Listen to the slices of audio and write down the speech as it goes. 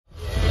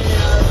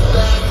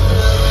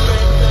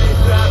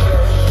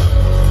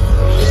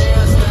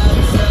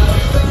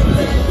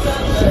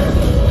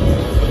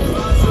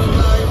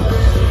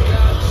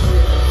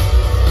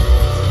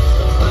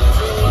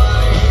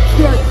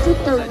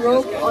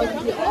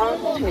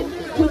armpit.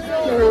 Put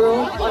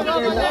through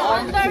under the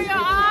armpit. Under your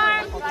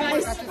arm.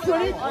 Guys,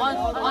 put it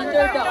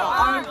under the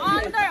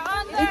armpit.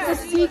 It's a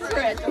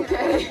secret,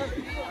 okay?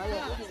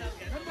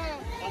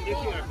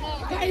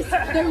 Guys,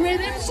 the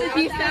rhythm should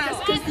be fast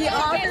because the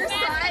other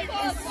side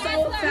is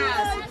so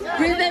fast.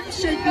 Rhythm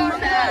should be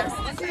fast.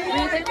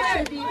 Rhythm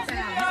should be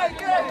fast.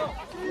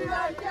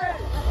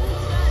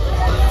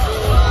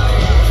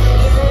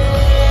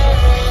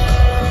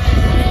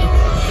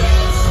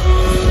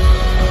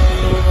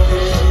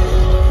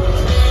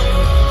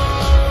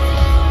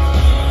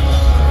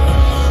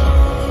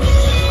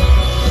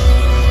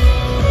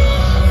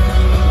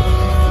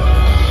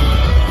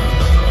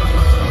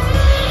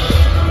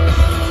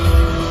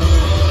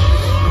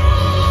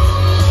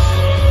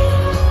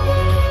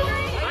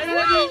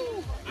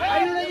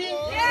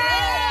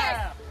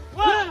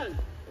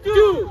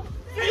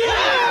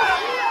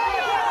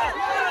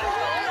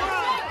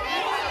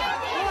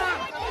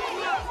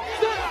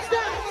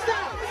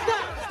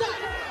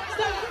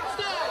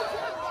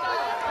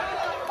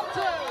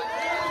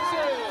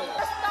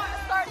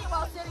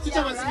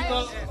 숫자 맞습니까?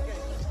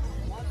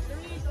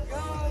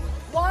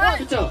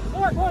 숫자.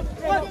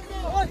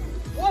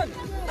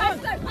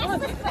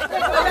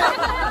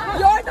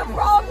 You're the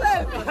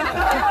problem.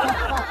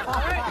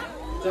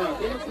 자,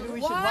 We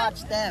should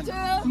watch them.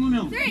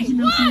 20명,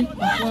 20명씩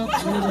바꿔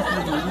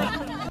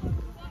보내겠습니다.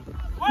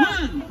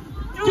 1,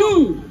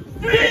 2,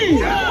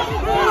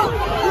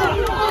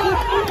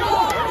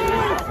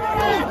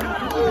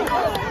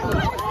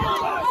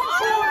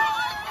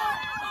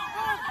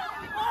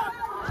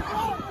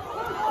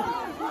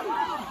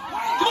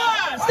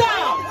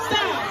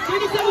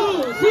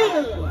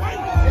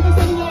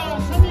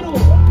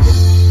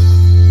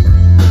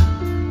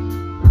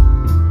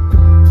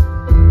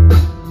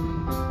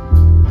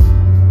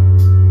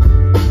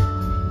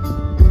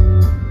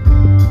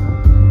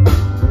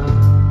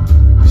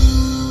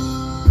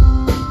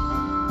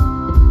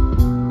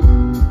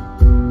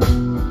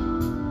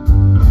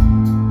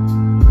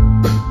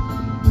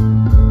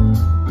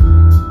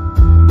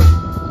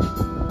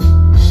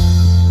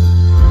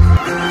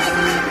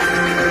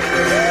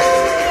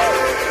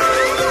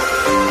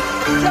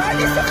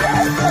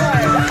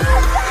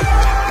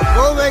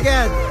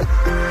 Again.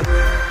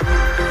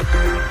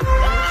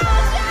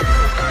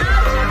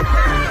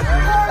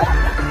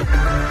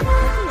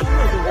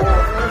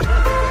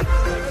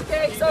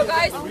 Okay, so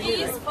guys,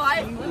 these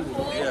 5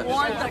 people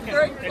won the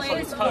 3rd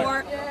place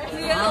for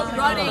hill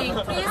running.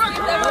 Please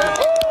give them a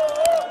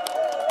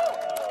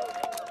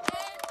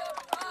and the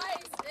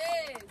prize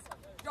is,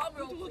 drum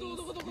roll please.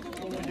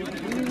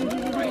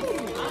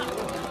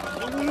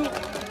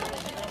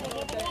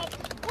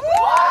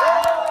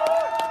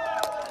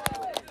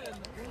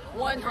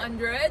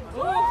 100,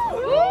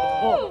 200,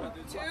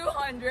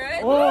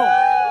 300.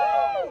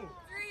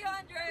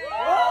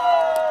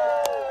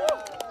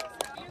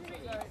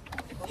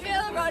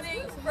 Hill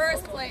running,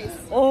 1st place.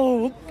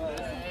 Oh.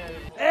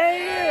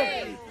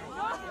 Hey!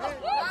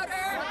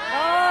 Louder!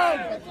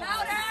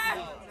 Louder!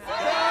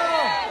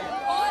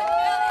 1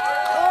 million!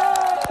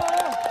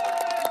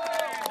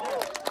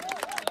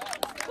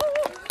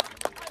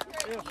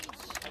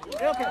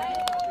 Okay.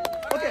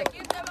 Okay.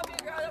 Give them a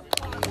big round of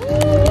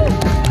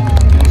applause.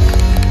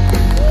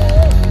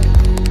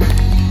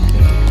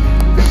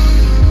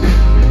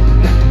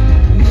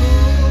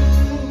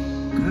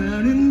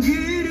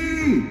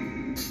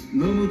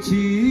 너무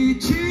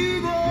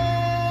지치고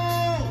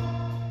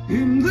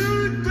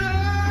힘들 때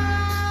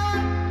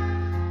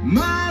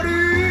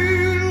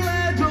말을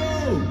해도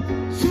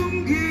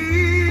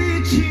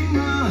숨기지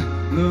마.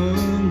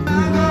 넌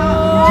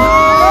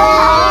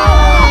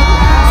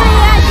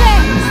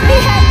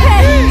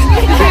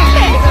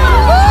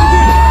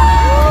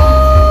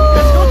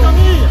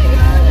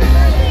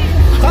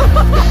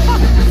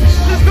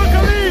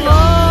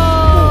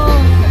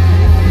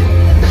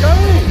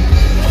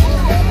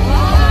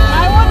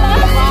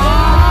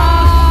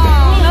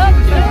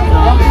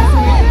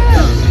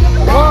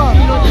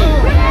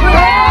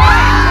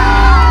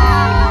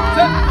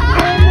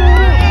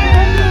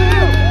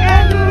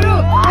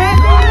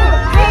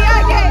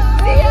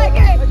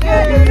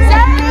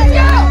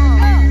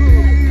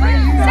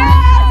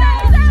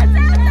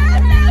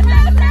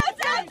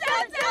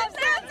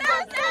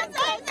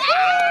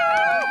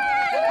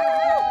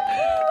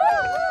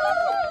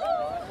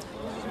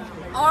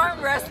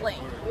Arm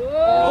wrestling. We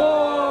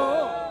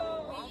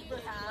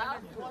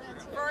have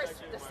 1st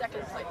to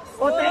 2nd place.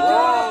 Oh, thank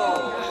you.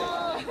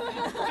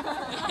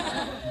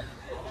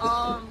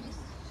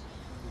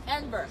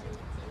 Amber,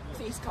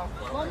 please come.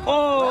 Oh.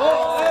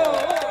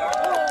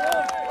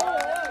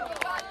 We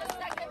got the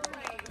 2nd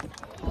place.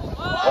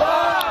 1,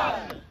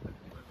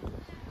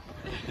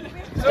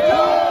 2,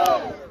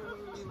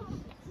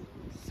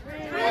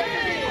 3.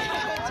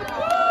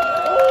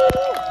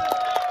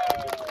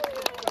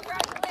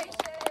 Congratulations.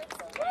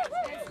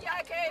 In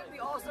CIK, we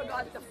also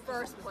got the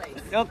 1st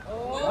place. Yep.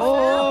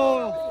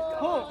 All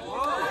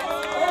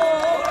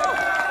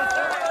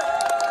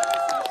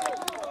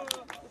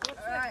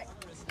right.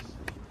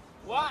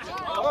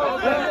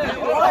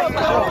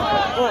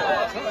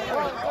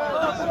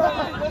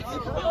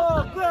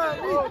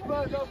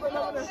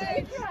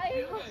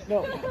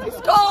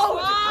 Let's go!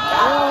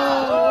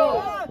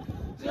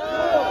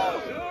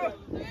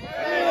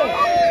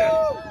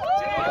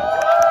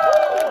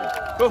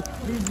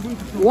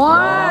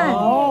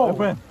 One,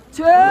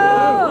 2,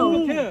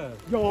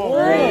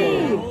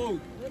 3,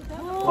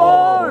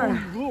 4,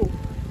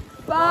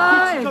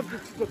 5,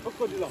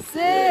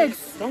 6,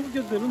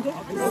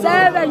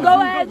 7.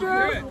 Go,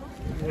 Andrew.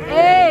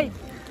 8,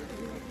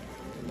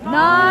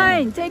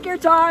 9. Take your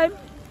time.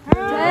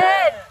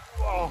 10,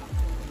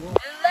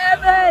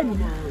 11,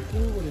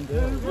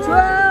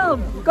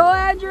 12. Go,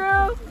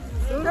 Andrew.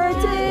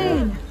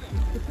 13,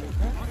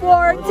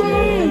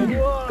 14.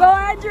 Go,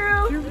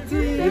 Andrew.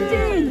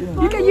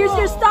 15. You can use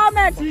your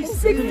stomach. 16,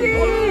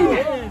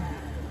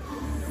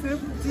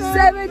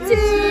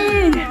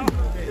 17,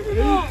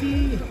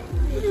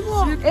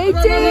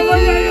 18,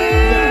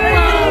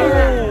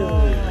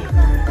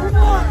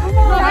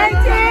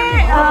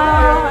 19.